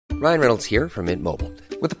Ryan Reynolds here from Mint Mobile.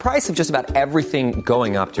 With the price of just about everything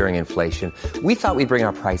going up during inflation, we thought we'd bring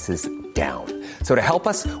our prices down. So to help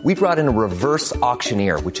us, we brought in a reverse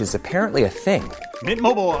auctioneer, which is apparently a thing. Mint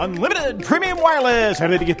Mobile Unlimited Premium Wireless. How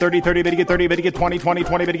to get 30, 30, bit to get 30, bit to get 20, 20,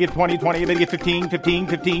 20, bit to get 20, 20, bit to get 15, 15,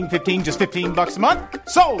 15, 15, just $15 a month?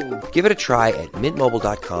 Sold! Give it a try at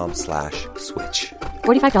mintmobile.com/switch.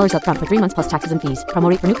 $45 up front for 3 months plus taxes and fees. Promo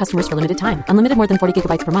rate for new customers for limited time. Unlimited more than 40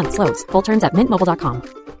 gigabytes per month. Slows full terms at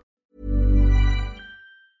mintmobile.com.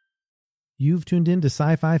 You've tuned in to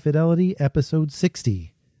Sci-Fi Fidelity, episode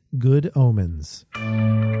 60, Good Omens.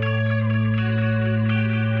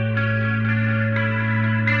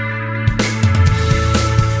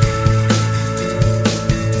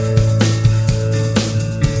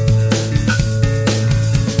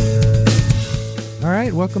 All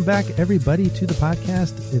right, welcome back, everybody, to the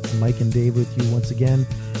podcast. It's Mike and Dave with you once again.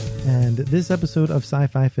 And this episode of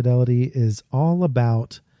Sci-Fi Fidelity is all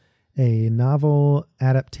about a novel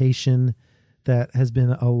adaptation that has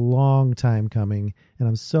been a long time coming, and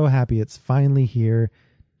I'm so happy it's finally here.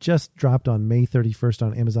 Just dropped on May 31st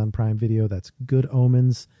on Amazon Prime Video. That's Good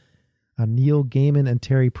Omens, a Neil Gaiman and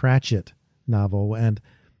Terry Pratchett novel. And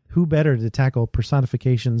who better to tackle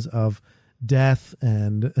personifications of death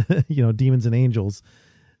and demons and angels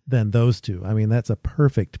than those two? I mean, that's a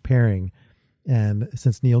perfect pairing. And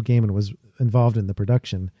since Neil Gaiman was involved in the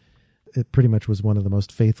production, it pretty much was one of the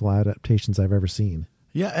most faithful adaptations I've ever seen.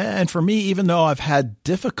 Yeah, and for me, even though I've had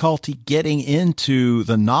difficulty getting into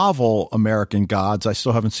the novel American Gods, I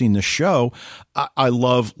still haven't seen the show. I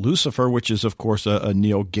love Lucifer, which is, of course, a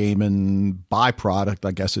Neil Gaiman byproduct,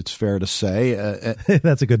 I guess it's fair to say.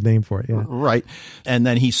 That's a good name for it, yeah. Right. And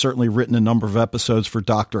then he's certainly written a number of episodes for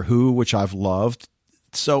Doctor Who, which I've loved.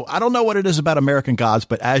 So I don't know what it is about American Gods,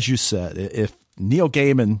 but as you said, if Neil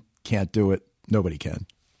Gaiman can't do it, nobody can.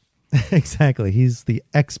 Exactly. He's the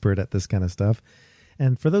expert at this kind of stuff.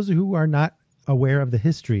 And for those who are not aware of the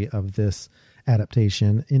history of this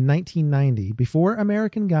adaptation, in 1990, before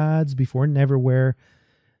American Gods, before Neverwhere,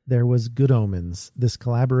 there was Good Omens, this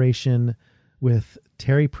collaboration with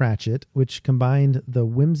Terry Pratchett, which combined the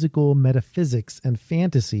whimsical metaphysics and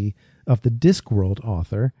fantasy of the Discworld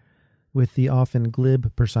author with the often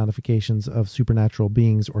glib personifications of supernatural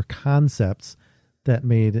beings or concepts that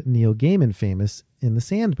made Neil Gaiman famous in the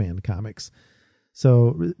Sandman comics.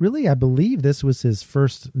 So really, I believe this was his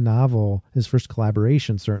first novel, his first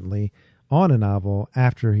collaboration, certainly, on a novel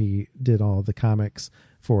after he did all the comics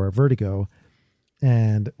for Vertigo.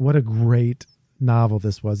 And what a great novel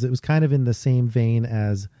this was. It was kind of in the same vein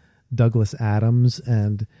as Douglas Adams,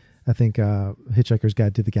 and I think Hitchhiker's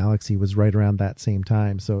Guide to the Galaxy was right around that same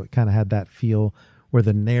time. So it kind of had that feel where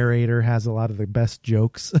the narrator has a lot of the best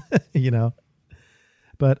jokes,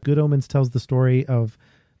 But Good Omens tells the story of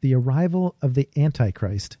the arrival of the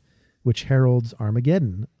Antichrist, which heralds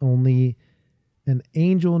Armageddon. Only an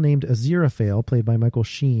angel named Aziraphale, played by Michael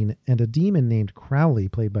Sheen, and a demon named Crowley,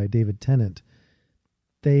 played by David Tennant.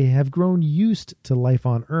 They have grown used to life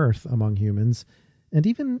on Earth among humans, and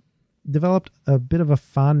even developed a bit of a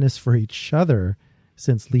fondness for each other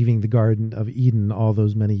since leaving the Garden of Eden all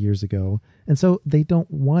those many years ago. And so they don't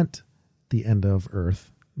want the end of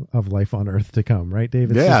Earth, of life on Earth to come, right,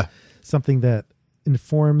 David? Yeah. Something that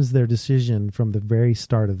informs their decision from the very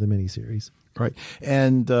start of the miniseries. Right.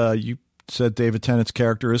 And you said David Tennant's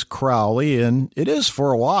character is Crowley, and it is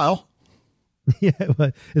for a while. Yeah,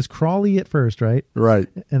 but it's Crawley at first, right? Right.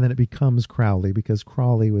 And then it becomes Crowley because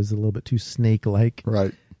Crawley was a little bit too snake-like.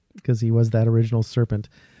 Right. Because he was that original serpent.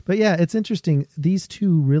 But yeah, it's interesting. These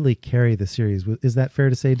two really carry the series. Is that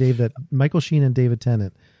fair to say, Dave, that Michael Sheen and David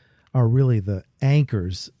Tennant are really the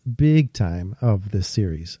anchors, big time, of this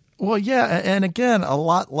series? Well, yeah, and again, a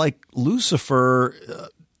lot like Lucifer,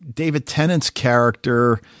 David Tennant's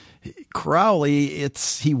character, Crowley,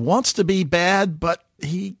 he wants to be bad, but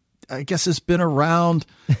he, I guess, has been around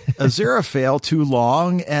Aziraphale too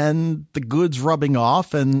long, and the good's rubbing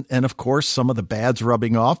off, and of course, some of the bad's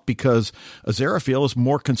rubbing off because Aziraphale is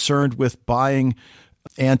more concerned with buying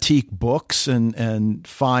antique books and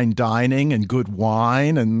fine dining and good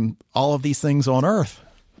wine and all of these things on Earth.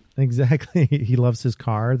 Exactly. He loves his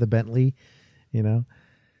car, the Bentley,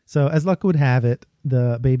 So as luck would have it,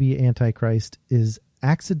 the baby Antichrist is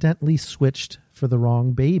accidentally switched for the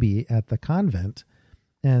wrong baby at the convent.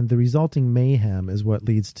 And the resulting mayhem is what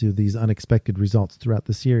leads to these unexpected results throughout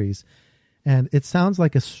the series. And it sounds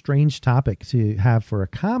like a strange topic to have for a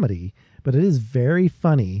comedy, but it is very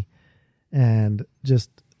funny and just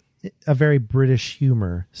a very British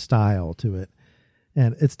humor style to it.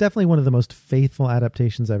 And it's definitely one of the most faithful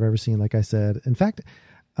adaptations I've ever seen, like I said. In fact,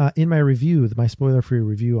 in my review, my spoiler-free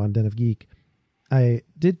review on Den of Geek, I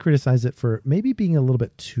did criticize it for maybe being a little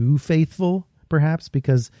bit too faithful, perhaps,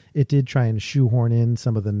 because it did try and shoehorn in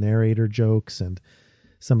some of the narrator jokes and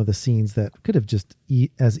some of the scenes that could have just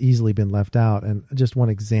as easily been left out. And just one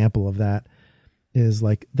example of that is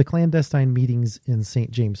like the clandestine meetings in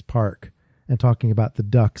St. James Park and talking about the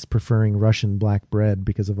Ducks preferring Russian black bread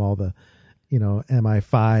because of all the,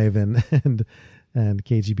 MI5 and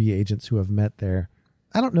KGB agents who have met there.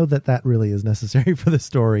 I don't know that really is necessary for the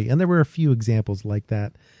story. And there were a few examples like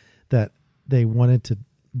that they wanted to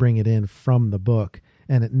bring it in from the book,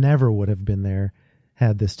 and it never would have been there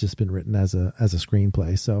had this just been written as a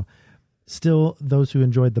screenplay. So still, those who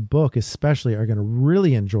enjoyed the book especially are going to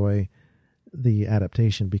really enjoy the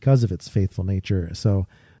adaptation because of its faithful nature. So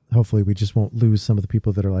hopefully we just won't lose some of the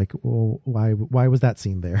people that are like, well, why was that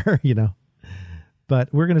scene there?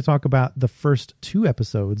 But we're going to talk about the first 2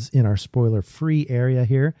 episodes in our spoiler-free area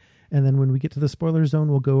here. And then when we get to the spoiler zone,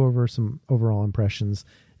 we'll go over some overall impressions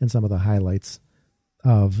and some of the highlights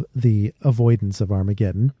of the avoidance of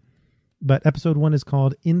Armageddon. But episode 1 is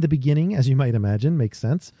called In the Beginning, as you might imagine. Makes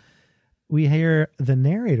sense. We hear the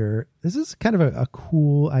narrator. This is kind of a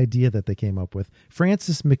cool idea that they came up with.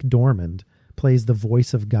 Frances McDormand plays the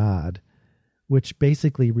voice of God, which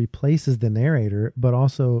basically replaces the narrator, but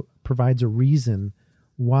also provides a reason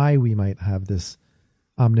why we might have this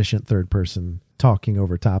omniscient third person talking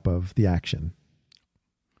over top of the action.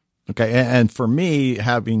 Okay. And for me,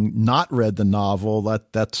 having not read the novel,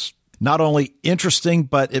 that's not only interesting,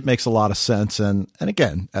 but it makes a lot of sense. And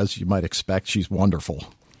again, as you might expect, she's wonderful.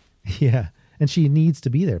 Yeah. And she needs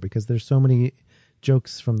to be there because there's so many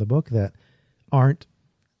jokes from the book that aren't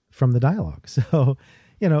from the dialogue. So,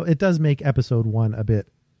 it does make episode 1 a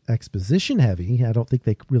bit exposition heavy. I don't think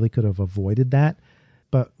they really could have avoided that.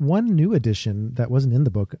 But one new addition that wasn't in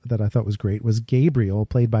the book that I thought was great was Gabriel,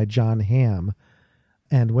 played by John Hamm.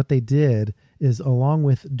 And what they did is, along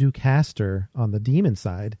with Duke Hastur on the demon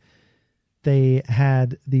side, they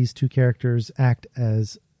had these 2 characters act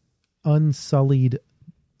as unsullied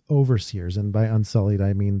overseers. And by unsullied,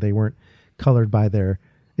 I mean they weren't colored by their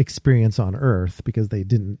experience on Earth because they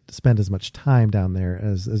didn't spend as much time down there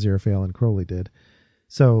as Aziraphale and Crowley did.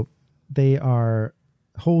 So they are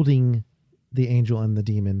holding the angel and the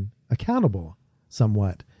demon accountable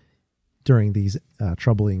somewhat during these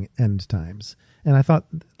troubling end times. And I thought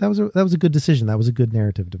that was a good decision. That was a good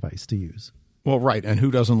narrative device to use. Well, right. And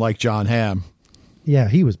who doesn't like John Hamm? Yeah,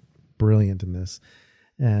 he was brilliant in this.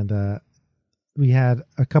 And we had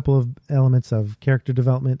a couple of elements of character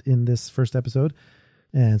development in this first episode.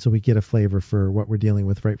 And so we get a flavor for what we're dealing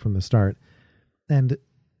with right from the start. And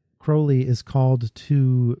Crowley is called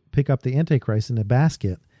to pick up the Antichrist in a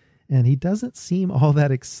basket. And he doesn't seem all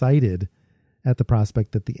that excited at the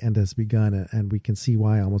prospect that the end has begun. And we can see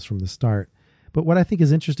why almost from the start. But what I think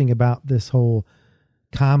is interesting about this whole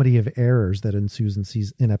comedy of errors that ensues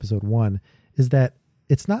in episode 1 is that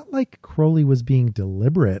it's not like Crowley was being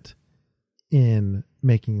deliberate in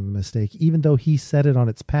making the mistake, even though he set it on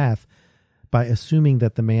its path by assuming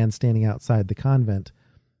that the man standing outside the convent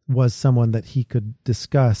was someone that he could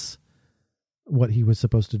discuss what he was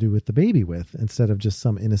supposed to do with the baby with, instead of just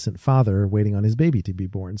some innocent father waiting on his baby to be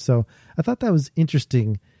born. So I thought that was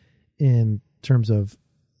interesting in terms of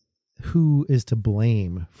who is to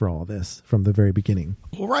blame for all this from the very beginning.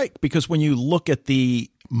 Well, right. Because when you look at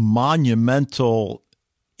the monumental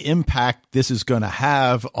impact this is going to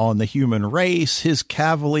have on the human race, his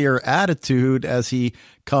cavalier attitude as he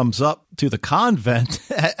comes up to the convent,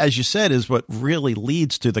 as you said, is what really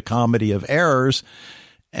leads to the comedy of errors.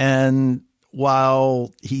 And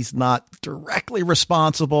while he's not directly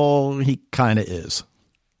responsible, he kind of is.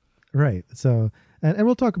 Right. So, and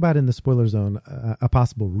we'll talk about in the spoiler zone a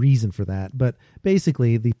possible reason for that. But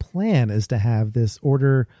basically, the plan is to have this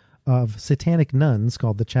order of satanic nuns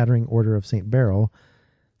called the Chattering Order of St. Beryl.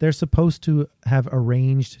 They're supposed to have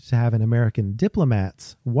arranged to have an American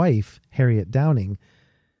diplomat's wife, Harriet Downing,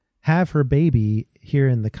 have her baby here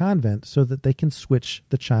in the convent so that they can switch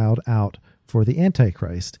the child out for the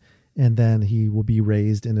Antichrist. And then he will be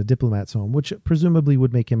raised in a diplomat's home, which presumably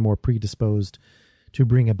would make him more predisposed to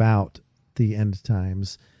bring about the end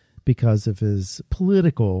times because of his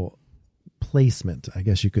political placement, I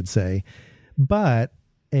guess you could say. But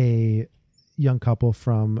a young couple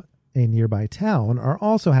from a nearby town are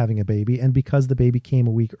also having a baby, and because the baby came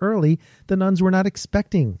a week early, the nuns were not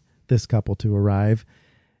expecting this couple to arrive.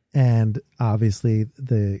 And obviously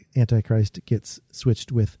the Antichrist gets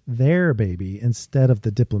switched with their baby instead of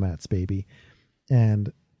the diplomat's baby.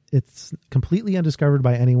 And it's completely undiscovered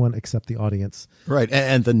by anyone except the audience. Right.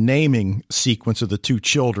 And the naming sequence of the 2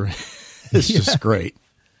 children is just great.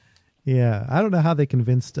 Yeah, I don't know how they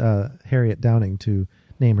convinced Harriet Downing to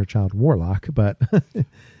name her child Warlock, but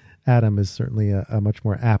Adam is certainly a much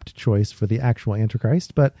more apt choice for the actual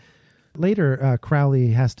Antichrist. But later,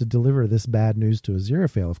 Crowley has to deliver this bad news to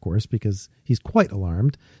Aziraphale, of course, because he's quite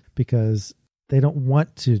alarmed, because they don't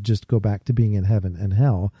want to just go back to being in heaven and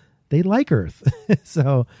hell. They like Earth.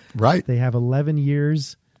 So right. They have 11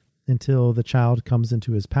 years until the child comes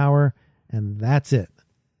into his power, and that's it.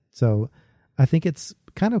 So I think it's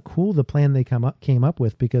kind of cool, the plan they came up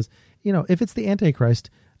with, because, if it's the Antichrist,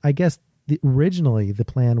 I guess originally the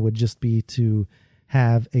plan would just be to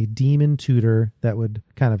have a demon tutor that would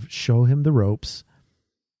kind of show him the ropes,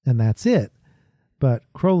 and that's it. But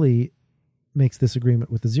Crowley makes this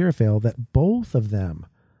agreement with Aziraphale that both of them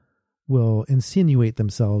will insinuate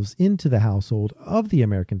themselves into the household of the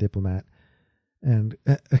American diplomat. And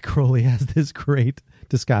Crowley has this great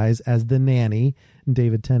disguise as the nanny. And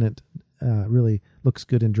David Tennant really looks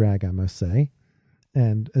good in drag, I must say.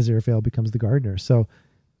 And Aziraphale becomes the gardener. So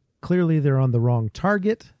clearly they're on the wrong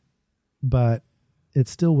target, but it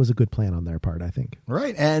still was a good plan on their part, I think.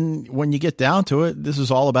 Right. And when you get down to it, this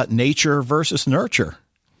is all about nature versus nurture.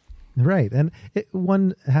 Right. And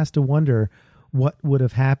one has to wonder what would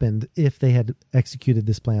have happened if they had executed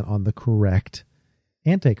this plan on the correct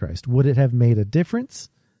Antichrist. Would it have made a difference?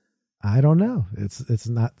 I don't know. It's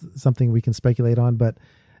not something we can speculate on, but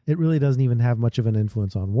it really doesn't even have much of an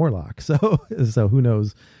influence on Warlock. So who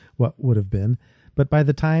knows what would have been. But by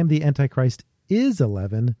the time the Antichrist is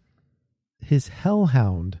 11, his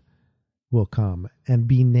hellhound will come and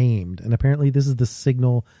be named. And apparently this is the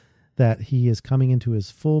signal that he is coming into his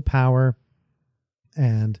full power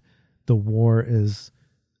and the war is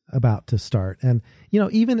about to start. And,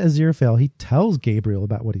 even Aziraphale, he tells Gabriel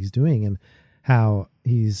about what he's doing and how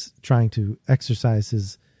he's trying to exercise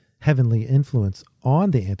his heavenly influence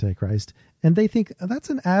on the Antichrist. And they think that's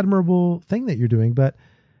an admirable thing that you're doing, but,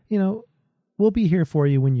 we'll be here for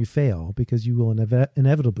you when you fail, because you will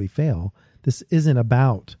inevitably fail. This isn't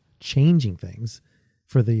about changing things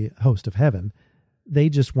for the host of heaven. They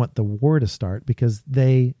just want the war to start because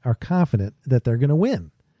they are confident that they're going to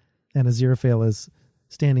win. And Aziraphale is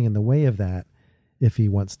standing in the way of that if he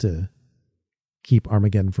wants to keep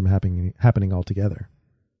Armageddon from happening altogether.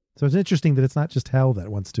 So it's interesting that it's not just hell that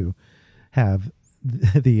wants to have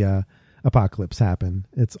the apocalypse happen.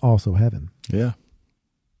 It's also heaven. Yeah.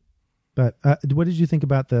 But what did you think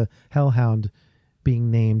about the hellhound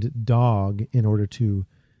being named Dog in order to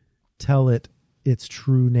tell it its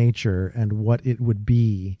true nature and what it would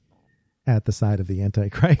be at the side of the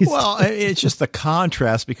Antichrist? Well, it's just the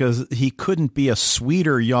contrast, because he couldn't be a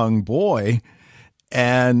sweeter young boy.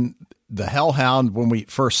 And the hellhound, when we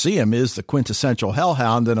first see him, is the quintessential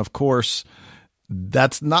hellhound. And of course,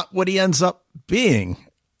 that's not what he ends up being,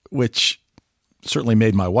 which certainly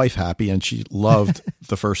made my wife happy. And she loved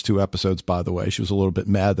the first 2 episodes, by the way. She was a little bit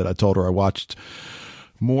mad that I told her I watched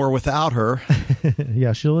more without her.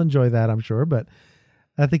 Yeah, she'll enjoy that, I'm sure. But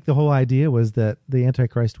I think the whole idea was that the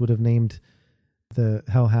Antichrist would have named the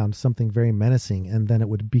hellhound something very menacing, and then it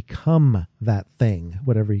would become that thing,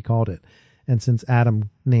 whatever he called it. And since Adam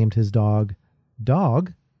named his dog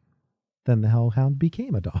Dog, then the hellhound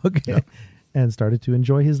became a dog. Yep. And started to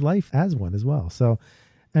enjoy his life as one as well. So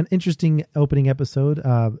an interesting opening episode.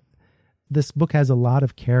 This book has a lot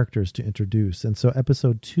of characters to introduce. And so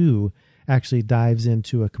episode 2 actually dives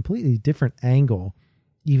into a completely different angle,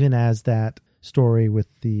 even as that story with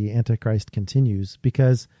the Antichrist continues,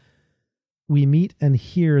 because we meet and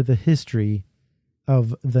hear the history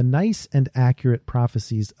of the nice and accurate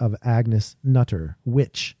prophecies of Agnes Nutter,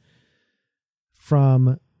 witch,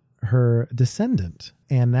 from her descendant,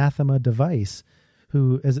 Anathema Device,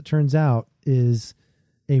 who, as it turns out, is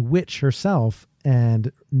a witch herself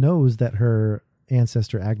and knows that her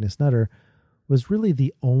ancestor, Agnes Nutter, was really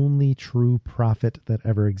the only true prophet that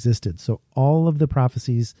ever existed. So all of the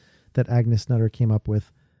prophecies that Agnes Nutter came up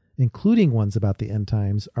with, including ones about the end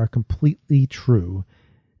times, are completely true,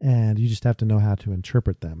 and you just have to know how to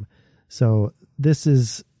interpret them. So this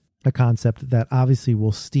is a concept that obviously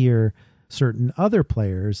will steer certain other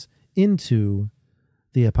players into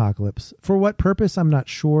the apocalypse. For what purpose, I'm not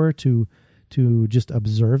sure, to just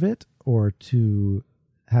observe it or to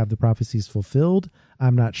have the prophecies fulfilled.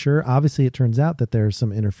 I'm not sure. Obviously, it turns out that there's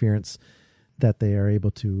some interference that they are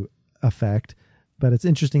able to affect, but it's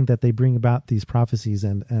interesting that they bring about these prophecies,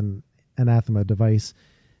 and Anathema Device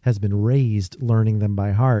has been raised learning them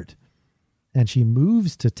by heart. And she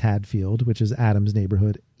moves to Tadfield, which is Adam's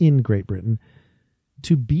neighborhood in Great Britain,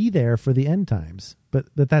 to be there for the end times. But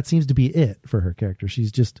that seems to be it for her character.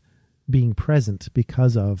 She's just being present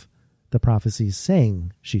because of the prophecies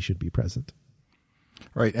saying she should be present.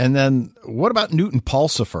 Right. And then what about Newton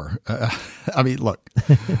Pulsifer? I mean, look,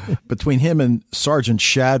 between him and Sergeant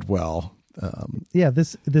Shadwell.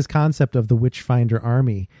 This concept of the Witchfinder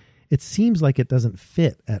Army, it seems like it doesn't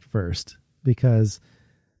fit at first, because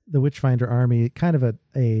the Witchfinder Army, kind of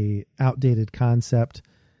a outdated concept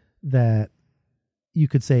that you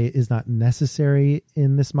could say is not necessary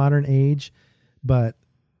in this modern age, but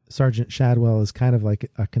Sergeant Shadwell is kind of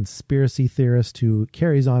like a conspiracy theorist who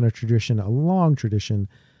carries on a long tradition,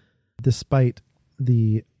 despite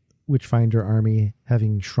the Witchfinder Army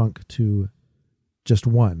having shrunk to just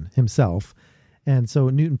one himself. And so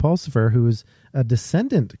Newton Pulsifer, who is a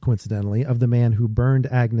descendant, coincidentally, of the man who burned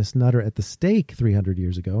Agnes Nutter at the stake 300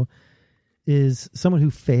 years ago, is someone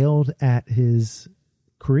who failed at his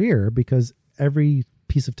career because every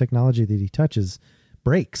piece of technology that he touches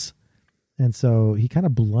breaks. And so he kind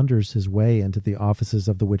of blunders his way into the offices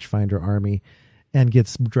of the Witchfinder Army and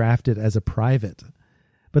gets drafted as a private.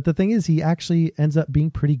 But the thing is, he actually ends up being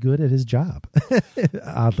pretty good at his job,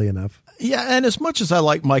 oddly enough. Yeah, and as much as I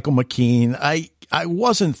like Michael McKean, I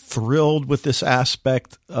wasn't thrilled with this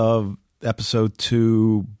aspect of episode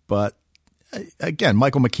 2. But again,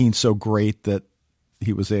 Michael McKean's so great that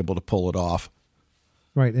he was able to pull it off.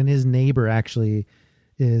 Right, and his neighbor actually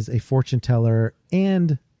is a fortune teller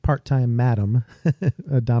and part-time madam,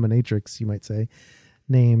 a dominatrix, you might say,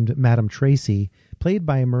 named Madam Tracy, played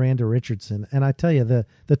by Miranda Richardson. And I tell you,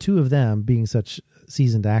 the two of them, being such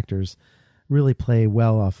seasoned actors, really play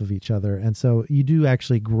well off of each other. And so you do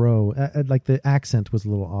actually grow. Like the accent was a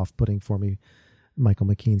little off-putting for me, Michael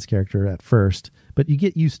McKean's character at first, but you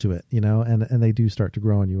get used to it, and they do start to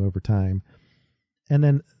grow on you over time. And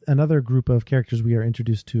then another group of characters we are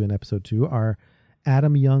introduced to in episode 2 are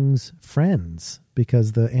Adam Young's friends,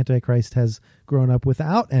 because the Antichrist has grown up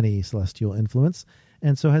without any celestial influence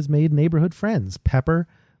and so has made neighborhood friends, Pepper,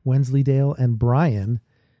 Wensleydale, and Brian.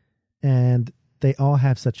 And they all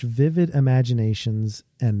have such vivid imaginations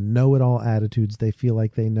and know-it-all attitudes. They feel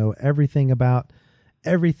like they know everything about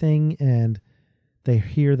everything, and they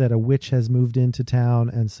hear that a witch has moved into town,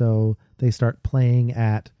 and so they start playing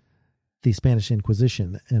at the Spanish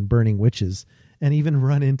Inquisition and burning witches, and even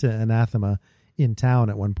run into Anathema in town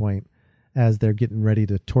at one point as they're getting ready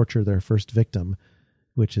to torture their first victim,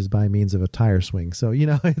 which is by means of a tire swing. So,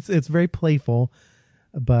 it's very playful,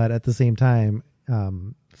 but at the same time,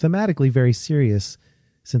 thematically very serious,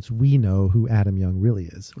 since we know who Adam Young really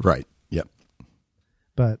is. Right. Yep.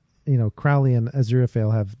 But, Crowley and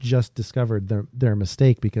Aziraphale have just discovered their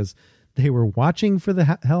mistake, because they were watching for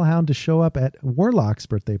the Hellhound to show up at Warlock's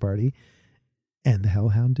birthday party, and the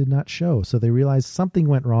Hellhound did not show. So they realized something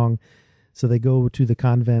went wrong. So they go to the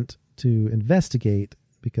convent to investigate,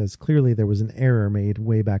 because clearly there was an error made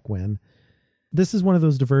way back when. This is one of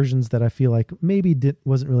those diversions that I feel like maybe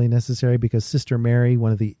wasn't really necessary, because Sister Mary,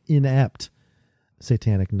 one of the inept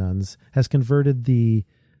satanic nuns, has converted the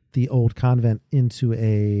old convent into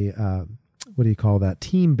a, what do you call that,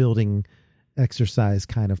 team building exercise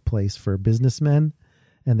kind of place for businessmen.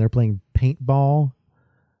 And they're playing paintball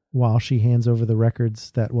while she hands over the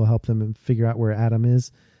records that will help them figure out where Adam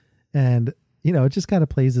is. And, it just kind of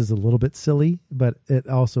plays as a little bit silly, but it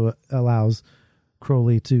also allows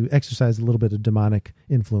Crowley to exercise a little bit of demonic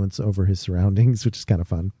influence over his surroundings, which is kind of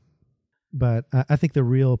fun. But I think the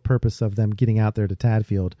real purpose of them getting out there to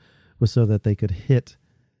Tadfield was so that they could hit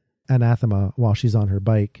Anathema while she's on her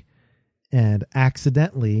bike and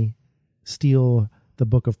accidentally steal the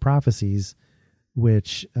Book of Prophecies,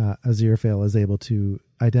 which Aziraphale is able to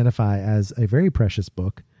identify as a very precious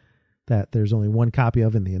book that there's only one copy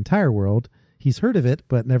of in the entire world. He's heard of it,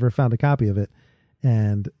 but never found a copy of it.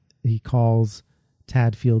 And he calls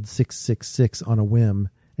Tadfield 666 on a whim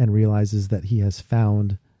and realizes that he has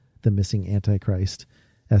found the missing Antichrist.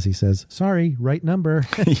 As he says, sorry, right number.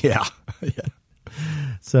 Yeah.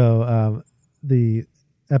 So the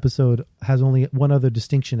episode has only one other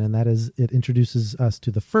distinction, and that is it introduces us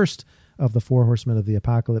to the first of the 4 horsemen of the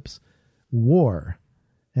apocalypse, War.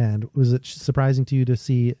 And was it surprising to you to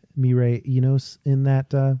see Mireille Enos in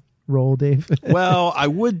that role, Dave? Well, I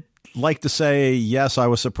would like to say, yes, I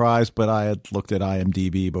was surprised, but I had looked at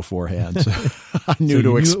IMDb beforehand, so I knew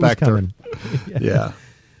to expect her. Yeah.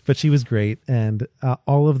 But she was great, and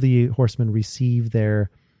all of the horsemen receive their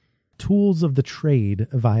tools of the trade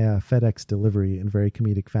via FedEx delivery in very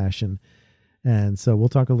comedic fashion. And so we'll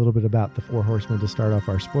talk a little bit about the 4 horsemen to start off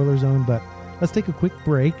our spoiler zone, but let's take a quick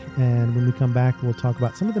break, and when we come back, we'll talk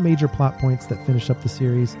about some of the major plot points that finish up the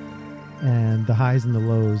series and the highs and the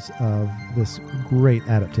lows of this great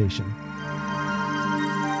adaptation.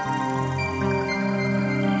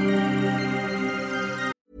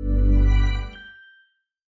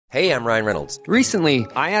 Hey, I'm Ryan Reynolds. Recently,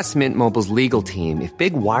 I asked Mint Mobile's legal team if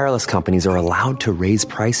big wireless companies are allowed to raise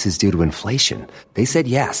prices due to inflation. They said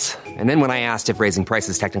yes. And then when I asked if raising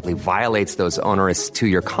prices technically violates those onerous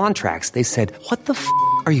two-year contracts, they said, "What the f***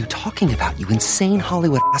 are you talking about, you insane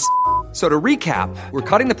Hollywood ass?" So to recap, we're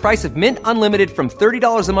cutting the price of Mint Unlimited from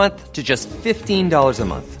 $30 a month to just $15 a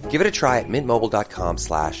month. Give it a try at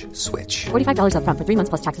mintmobile.com/switch. $45 up front for 3 months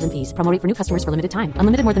plus taxes and fees. Promo rate for new customers for limited time.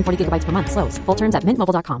 Unlimited more than 40 gigabytes per month. Slows full terms at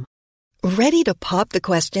mintmobile.com. Ready to pop the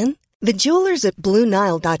question? The jewelers at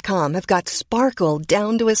BlueNile.com have got sparkle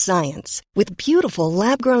down to a science with beautiful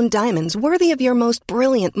lab-grown diamonds worthy of your most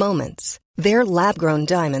brilliant moments. Their lab-grown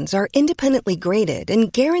diamonds are independently graded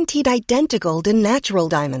and guaranteed identical to natural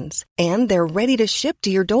diamonds, and they're ready to ship to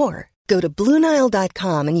your door. Go to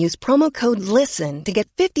BlueNile.com and use promo code LISTEN to get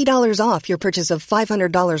 $50 off your purchase of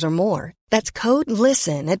 $500 or more. That's code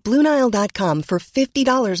LISTEN at BlueNile.com for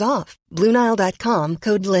 $50 off. BlueNile.com,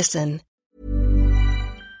 code LISTEN.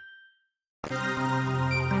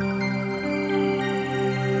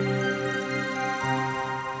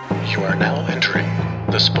 You are now entering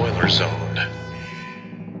the spoiler zone.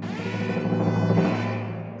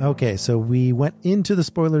 Okay, so we went into the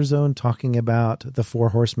spoiler zone talking about the Four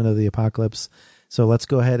Horsemen of the Apocalypse. So let's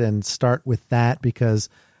go ahead and start with that, because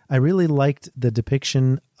I really liked the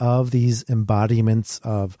depiction of these embodiments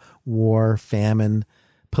of war, famine,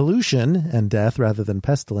 pollution, and death rather than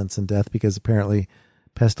pestilence and death, because apparently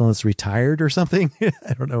pestilence retired or something.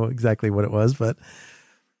 I don't know exactly what it was, but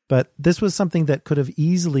this was something that could have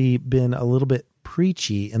easily been a little bit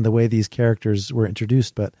preachy in the way these characters were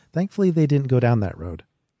introduced, but thankfully they didn't go down that road.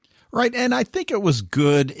 Right. And I think it was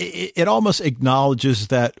good. It almost acknowledges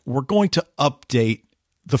that we're going to update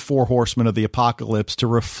the Four Horsemen of the Apocalypse to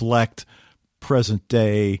reflect present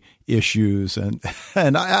day issues. And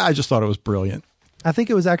I just thought it was brilliant. I think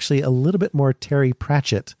it was actually a little bit more Terry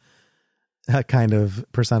Pratchett kind of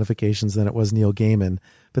personifications than it was Neil Gaiman.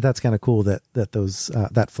 But that's kind of cool that those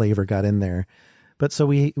that flavor got in there. But so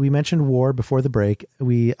we mentioned war before the break.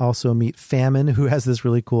 We also meet Famine, who has this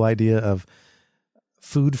really cool idea of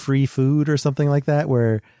food-free food or something like that,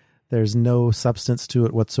 where there's no substance to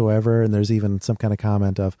it whatsoever. And there's even some kind of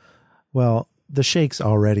comment of, well, the shakes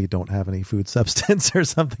already don't have any food substance or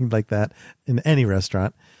something like that in any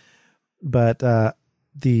restaurant. But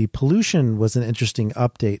the pollution was an interesting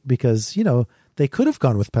update because, you know, they could have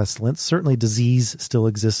gone with pestilence. Certainly disease still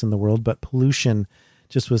exists in the world, but pollution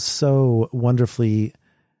just was so wonderfully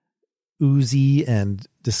oozy and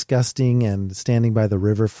disgusting and standing by the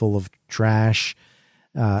river full of trash.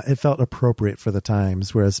 It felt appropriate for the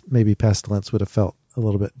times, whereas maybe pestilence would have felt a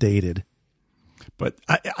little bit dated. But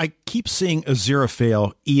I keep seeing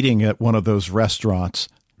Aziraphale eating at one of those restaurants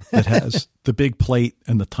that has the big plate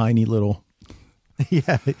and the tiny little...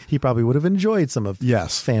 Yeah, he probably would have enjoyed some of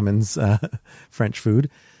Famine's French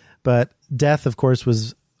food. But death, of course,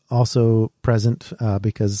 was also present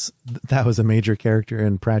because that was a major character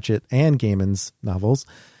in Pratchett and Gaiman's novels.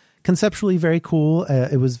 Conceptually very cool.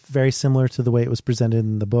 It was very similar to the way it was presented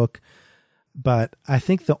in the book. But I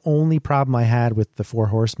think the only problem I had with the Four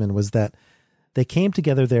Horsemen was that they came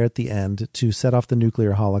together there at the end to set off the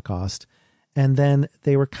nuclear holocaust. And then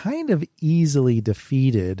they were kind of easily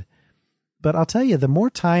defeated. But I'll tell you, the more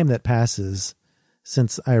time that passes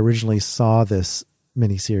since I originally saw this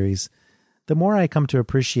miniseries, the more I come to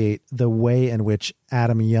appreciate the way in which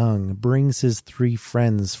Adam Young brings his three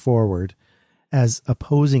friends forward as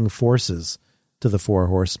opposing forces to the Four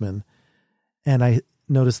Horsemen. And I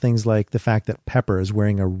notice things like the fact that Pepper is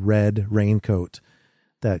wearing a red raincoat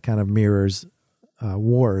that kind of mirrors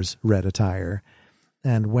War's red attire.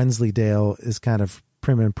 And Wensleydale is kind of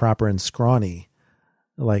prim and proper and scrawny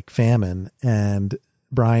like Famine. And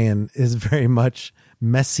Brian is very much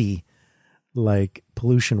messy like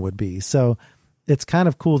Pollution would be. So it's kind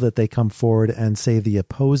of cool that they come forward and say the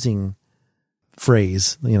opposing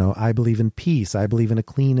phrase, you know, I believe in peace. I believe in a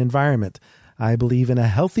clean environment. I believe in a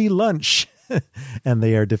healthy lunch. And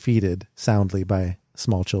they are defeated soundly by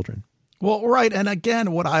small children. Well, right. And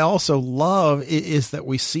again, what I also love is that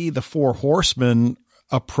we see the Four Horsemen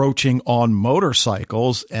approaching on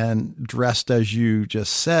motorcycles and dressed, as you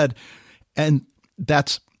just said. And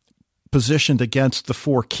that's positioned against the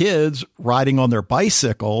four kids riding on their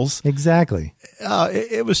bicycles. Exactly.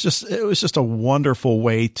 It was just a wonderful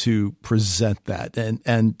way to present that.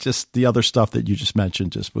 And just the other stuff that you just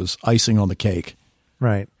mentioned just was icing on the cake.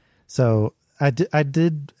 Right. So I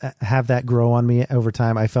did have that grow on me over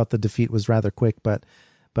time. I felt the defeat was rather quick, but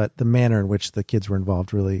the manner in which the kids were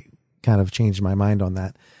involved really kind of changed my mind on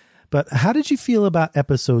that. But how did you feel about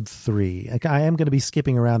episode 3? Like, I am going to be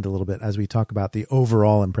skipping around a little bit as we talk about the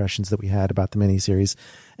overall impressions that we had about the miniseries.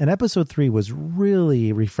 And episode 3 was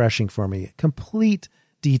really refreshing for me. Complete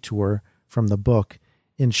detour from the book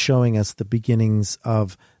in showing us the beginnings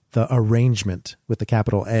of the arrangement with the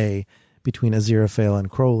capital A between Aziraphale and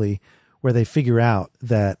Crowley, where they figure out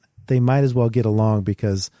that they might as well get along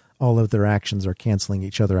because all of their actions are canceling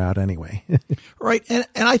each other out anyway. Right. And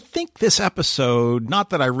I think this episode,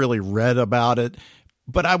 not that I really read about it,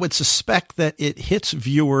 but I would suspect that it hits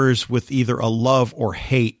viewers with either a love or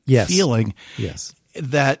hate feeling. Yes.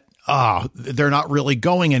 That, they're not really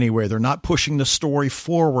going anywhere. They're not pushing the story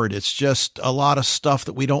forward. It's just a lot of stuff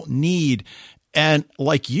that we don't need. And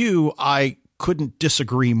like you, I couldn't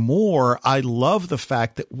disagree more. I love the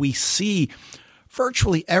fact that we see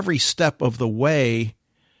virtually every step of the way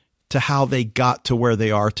to how they got to where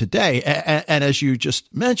they are today. And as you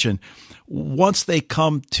just mentioned, once they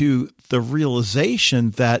come to the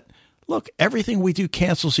realization that, look, everything we do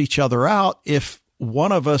cancels each other out. If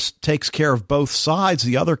one of us takes care of both sides,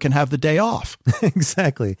 the other can have the day off.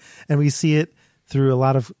 Exactly. And we see it through a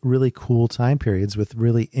lot of really cool time periods with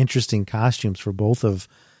really interesting costumes for both of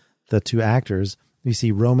the two actors. We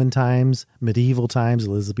see Roman times, medieval times,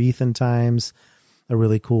 Elizabethan times, a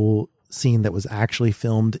really cool scene that was actually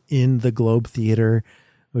filmed in the Globe Theater,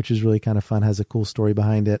 which is really kind of fun, has a cool story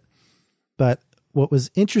behind it. But what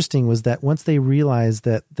was interesting was that once they realized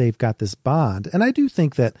that they've got this bond, and I do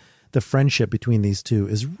think that the friendship between these two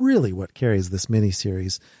is really what carries this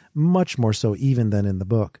miniseries, much more so even than in the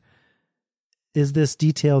book, is this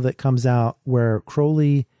detail that comes out where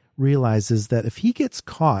Crowley realizes that if he gets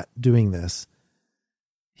caught doing this,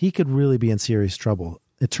 he could really be in serious trouble,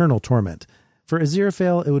 eternal torment. For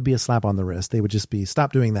Aziraphale, it would be a slap on the wrist. They would just be,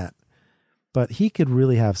 stop doing that. But he could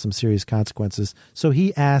really have some serious consequences. So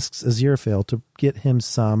he asks Aziraphale to get him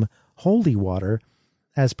some holy water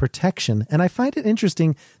as protection. And I find it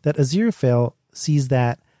interesting that Aziraphale sees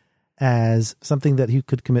that as something that he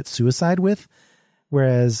could commit suicide with.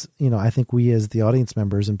 Whereas, I think we as the audience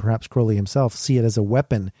members and perhaps Crowley himself see it as a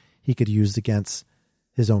weapon he could use against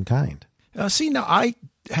his own kind. Now I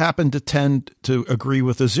happen to tend to agree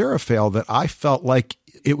with Aziraphale that I felt like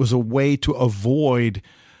it was a way to avoid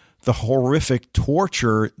the horrific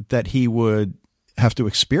torture that he would have to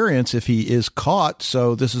experience if he is caught.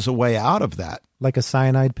 So this is a way out of that. Like a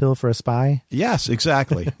cyanide pill for a spy? Yes,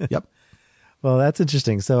 exactly. Yep. Well, that's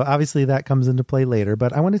interesting. So obviously that comes into play later,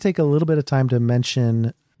 but I want to take a little bit of time to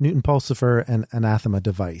mention Newton Pulsifer and Anathema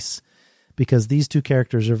Device, because these two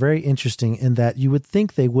characters are very interesting in that you would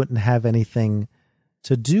think they wouldn't have anything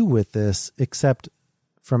to do with this, except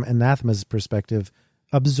from Anathema's perspective,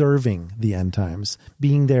 observing the end times,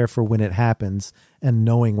 being there for when it happens and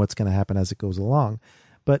knowing what's going to happen as it goes along.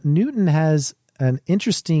 But Newton has an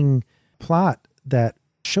interesting plot that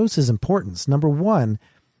shows his importance. Number one,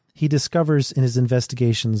 he discovers in his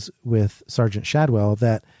investigations with Sergeant Shadwell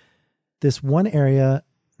that this one area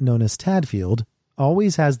known as Tadfield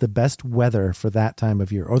always has the best weather for that time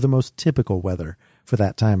of year, or the most typical weather for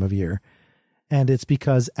that time of year. And it's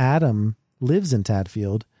because Adam lives in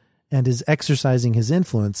Tadfield and is exercising his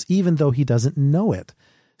influence, even though he doesn't know it.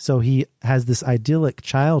 So he has this idyllic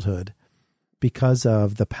childhood because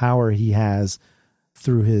of the power he has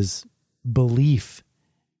through his belief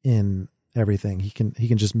in everything. He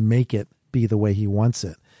can just make it be the way he wants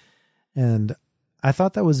it. And I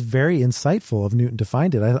thought that was very insightful of Newton to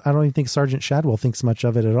find it. I don't even think Sergeant Shadwell thinks much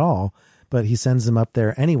of it at all, but he sends him up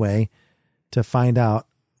there anyway to find out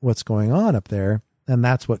what's going on up there. And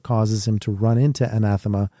that's what causes him to run into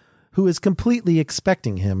Anathema, who is completely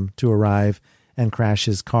expecting him to arrive and crash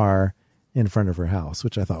his car in front of her house,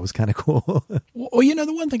 which I thought was kind of cool. Well,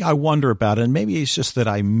 the one thing I wonder about, and maybe it's just that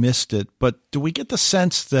I missed it, but do we get the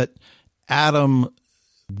sense that Adam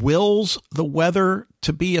wills the weather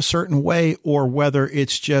to be a certain way, or whether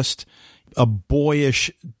it's just a boyish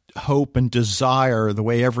hope and desire, the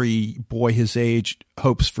way every boy his age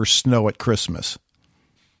hopes for snow at Christmas?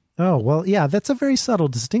 Oh, well, yeah, that's a very subtle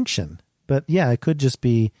distinction. But yeah, it could just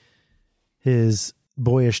be his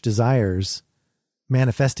boyish desires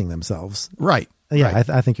manifesting themselves. Right. Yeah, right.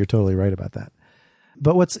 I think you're totally right about that.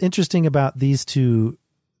 But what's interesting about these two,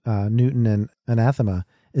 Newton and Anathema,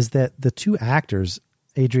 is that the two actors,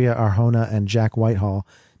 Adria Arjona and Jack Whitehall,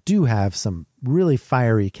 do have some really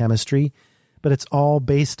fiery chemistry, but it's all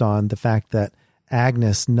based on the fact that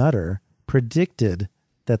Agnes Nutter predicted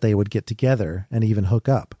that they would get together and even hook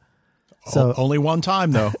up. So only one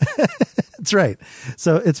time, though. That's right.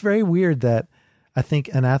 So it's very weird that I think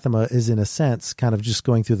Anathema is, in a sense, kind of just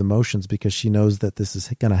going through the motions because she knows that this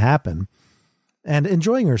is going to happen and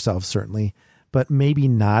enjoying herself, certainly. but maybe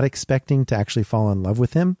not expecting to actually fall in love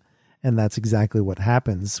with him. And that's exactly what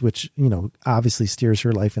happens, which, obviously steers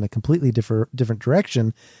her life in a completely different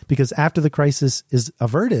direction, because after the crisis is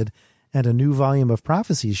averted and a new volume of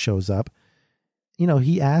prophecies shows up,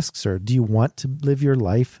 he asks her, do you want to live your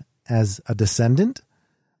life as a descendant,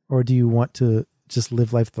 or do you want to just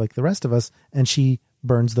live life like the rest of us? And she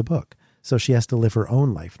burns the book. So she has to live her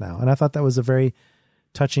own life now. And I thought that was a very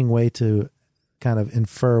touching way to kind of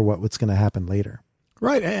infer what's going to happen later.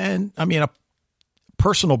 Right. And I mean, a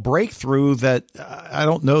personal breakthrough that I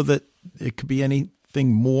don't know that it could be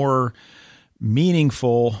anything more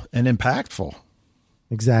meaningful and impactful.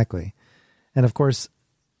 Exactly. And of course,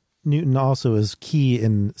 Newton also is key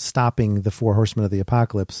in stopping the 4 horsemen of the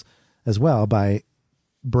apocalypse as well by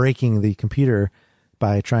breaking the computer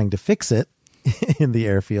by trying to fix it in the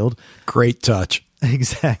airfield. Great touch.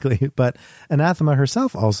 Exactly. But Anathema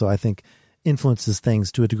herself also, I think, influences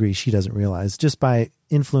things to a degree she doesn't realize, just by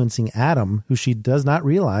influencing Adam, who she does not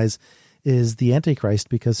realize is the Antichrist,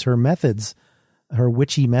 because her methods, her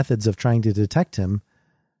witchy methods of trying to detect him,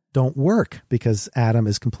 don't work, because Adam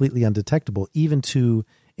is completely undetectable, even to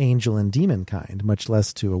angel and demon kind, much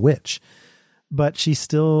less to a witch. But she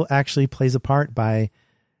still actually plays a part by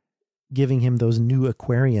giving him those new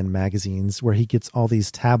Aquarian magazines where he gets all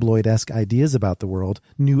these tabloid-esque ideas about the world,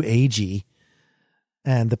 new agey,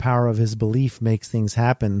 and the power of his belief makes things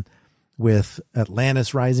happen, with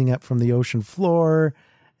Atlantis rising up from the ocean floor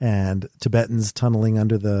and Tibetans tunneling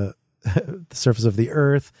under the surface of the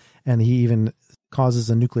earth. And he even causes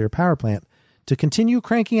a nuclear power plant to continue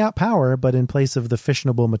cranking out power, but in place of the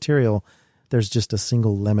fissionable material, there's just a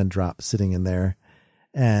single lemon drop sitting in there.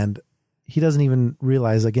 And he doesn't even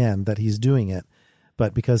realize, again, that he's doing it.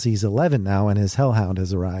 But because he's 11 now and his hellhound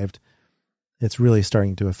has arrived, it's really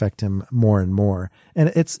starting to affect him more and more. And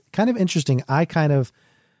it's kind of interesting. I kind of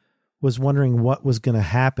was wondering what was going to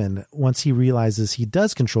happen once he realizes he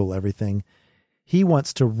does control everything. He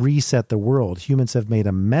wants to reset the world. Humans have made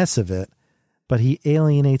a mess of it, but he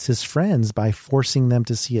alienates his friends by forcing them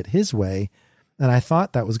to see it his way. And I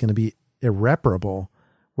thought that was going to be irreparable,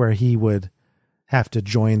 where he would have to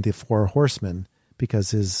join the 4 horsemen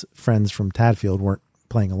because his friends from Tadfield weren't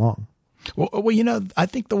playing along. Well, I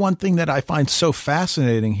think the one thing that I find so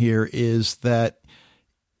fascinating here is that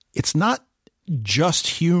it's not just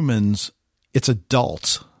humans, it's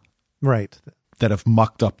adults. Right. That have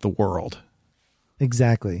mucked up the world.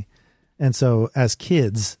 Exactly. And so as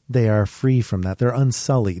kids, they are free from that. They're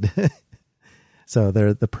unsullied. So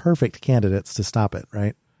they're the perfect candidates to stop it,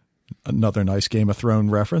 right? Another nice Game of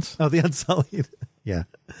Thrones reference. Oh, the Unsullied. Yeah.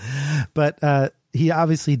 But he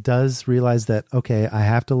obviously does realize that, okay, I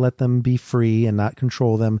have to let them be free and not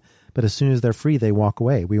control them. But as soon as they're free, they walk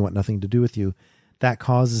away. We want nothing to do with you. That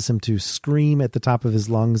causes him to scream at the top of his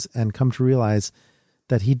lungs and come to realize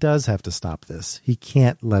that he does have to stop this. He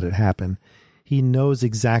can't let it happen. He knows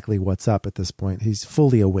exactly what's up at this point. He's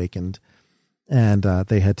fully awakened. And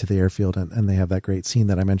they head to the airfield and they have that great scene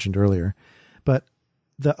that I mentioned earlier. But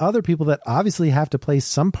the other people that obviously have to play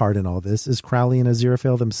some part in all this is Crowley and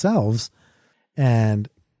Aziraphale themselves. And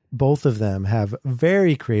both of them have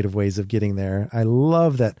very creative ways of getting there. I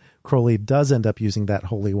love that Crowley does end up using that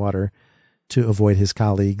holy water to avoid his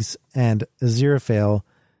colleagues. And Aziraphale,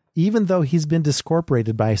 even though he's been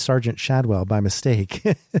discorporated by Sergeant Shadwell by mistake,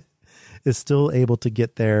 is still able to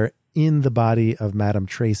get there in the body of Madame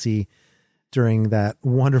Tracy during that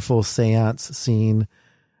wonderful seance scene.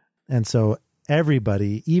 And so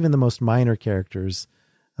everybody, even the most minor characters,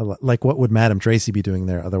 like what would Madame Tracy be doing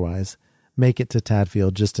there otherwise, make it to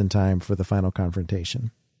Tadfield just in time for the final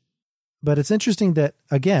confrontation. But it's interesting that,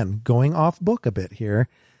 again, going off book a bit here,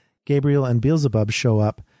 Gabriel and Beelzebub show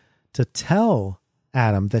up to tell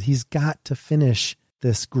Adam that he's got to finish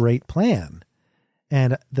this great plan.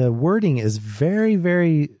 And the wording is very,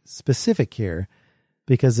 very specific here,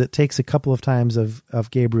 because it takes a couple of times of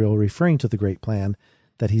Gabriel referring to the great plan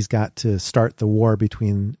that he's got to start the war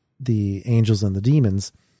between the angels and the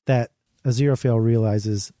demons, that Aziraphale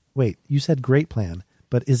realizes, wait, you said great plan,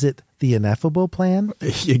 but is it the ineffable plan?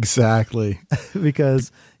 Exactly.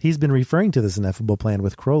 Because he's been referring to this ineffable plan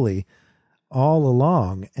with Crowley all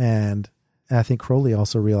along. And I think Crowley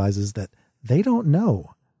also realizes that they don't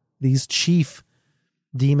know. These chief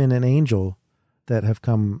demon and angel that have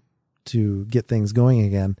come to get things going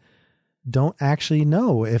again don't actually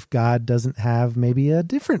know if God doesn't have maybe a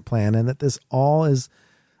different plan, and that this all is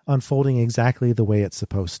unfolding exactly the way it's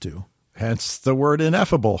supposed to. Hence the word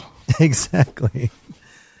ineffable. Exactly.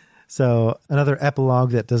 So another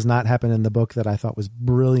epilogue that does not happen in the book that I thought was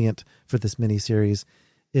brilliant for this miniseries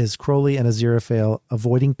is Crowley and Aziraphale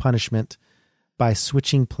avoiding punishment by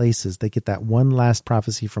switching places. They get that one last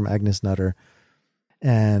prophecy from Agnes Nutter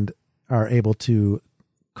and are able to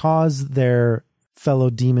cause their fellow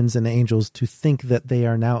demons and angels to think that they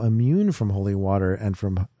are now immune from holy water and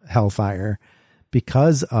from hellfire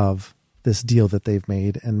because of this deal that they've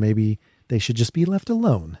made, and maybe they should just be left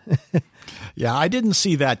alone. Yeah, I didn't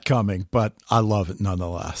see that coming, but I love it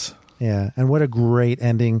nonetheless. Yeah, and what a great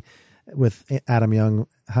ending with Adam Young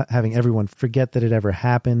having everyone forget that it ever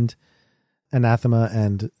happened. Anathema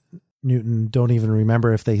and Newton don't even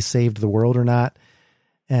remember if they saved the world or not.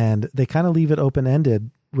 And they kind of leave it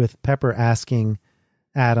open-ended with Pepper asking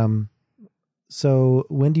Adam, so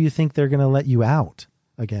when do you think they're going to let you out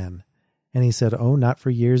again? And he said, oh, not for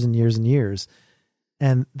years and years and years.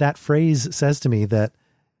 And that phrase says to me that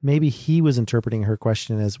maybe he was interpreting her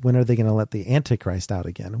question as, when are they going to let the Antichrist out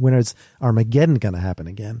again? When is Armageddon going to happen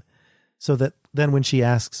again? So that then when she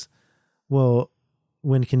asks, well,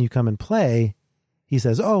 when can you come and play? He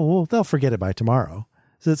says, oh, well, they'll forget it by tomorrow.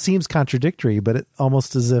 So it seems contradictory, but it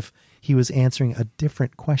almost as if he was answering a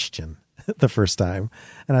different question the first time.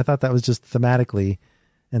 And I thought that was just thematically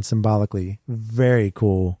and symbolically very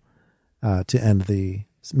cool to end the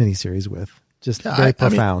miniseries with. Just very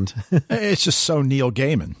profound. I mean, it's just so Neil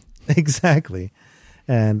Gaiman. Exactly.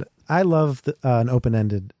 And I love an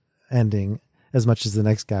open-ended ending as much as the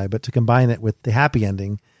next guy, but to combine it with the happy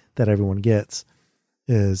ending that everyone gets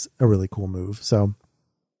is a really cool move. So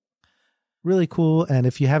really cool. And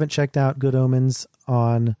if you haven't checked out Good Omens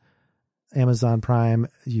on Amazon Prime,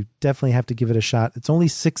 you definitely have to give it a shot. It's only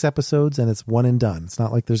 6 episodes and it's one and done. It's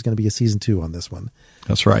not like there's going to be a season 2 on this one.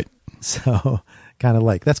 That's right. So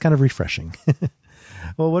that's kind of refreshing.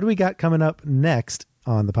 Well, what do we got coming up next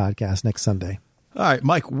on the podcast next Sunday? All right,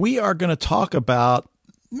 Mike, we are going to talk about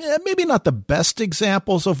maybe not the best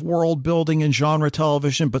examples of world building in genre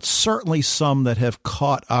television, but certainly some that have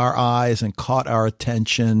caught our eyes and caught our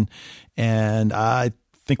attention. And I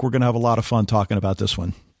think we're going to have a lot of fun talking about this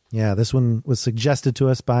one. Yeah, this one was suggested to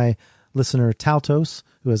us by listener Taltos,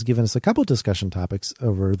 who has given us a couple discussion topics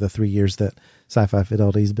over the 3 years that Sci-Fi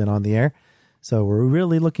Fidelity has been on the air. So we're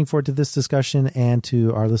really looking forward to this discussion and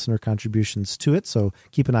to our listener contributions to it. So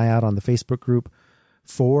keep an eye out on the Facebook group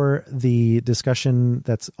for the discussion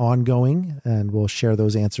that's ongoing, and we'll share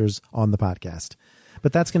those answers on the podcast.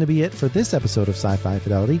 But that's going to be it for this episode of Sci-Fi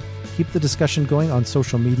Fidelity. Keep the discussion going on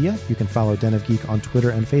social media. You can follow Den of Geek on Twitter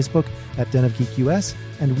and Facebook at Den of Geek US,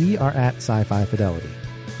 and we are at Sci-Fi Fidelity.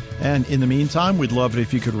 And in the meantime, we'd love it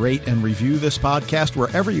if you could rate and review this podcast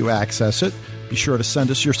wherever you access it. Be sure to send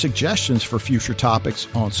us your suggestions for future topics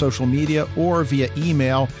on social media or via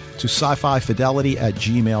email to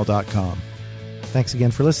sci-fi-fidelity@gmail.com. Thanks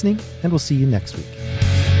again for listening, and we'll see you next week.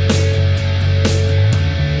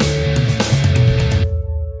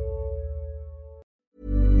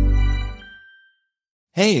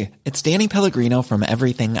 Hey, it's Danny Pellegrino from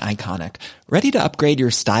Everything Iconic. Ready to upgrade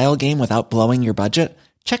your style game without blowing your budget?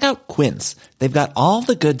 Check out Quince. They've got all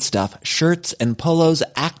the good stuff, shirts and polos,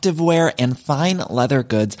 activewear, and fine leather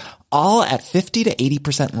goods, all at 50 to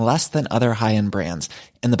 80% less than other high-end brands.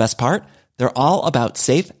 And the best part? They're all about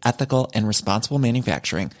safe, ethical, and responsible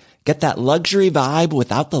manufacturing. Get that luxury vibe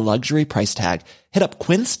without the luxury price tag. Hit up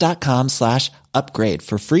quince.com/upgrade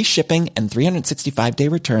for free shipping and 365-day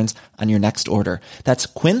returns on your next order. That's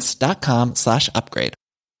quince.com/upgrade.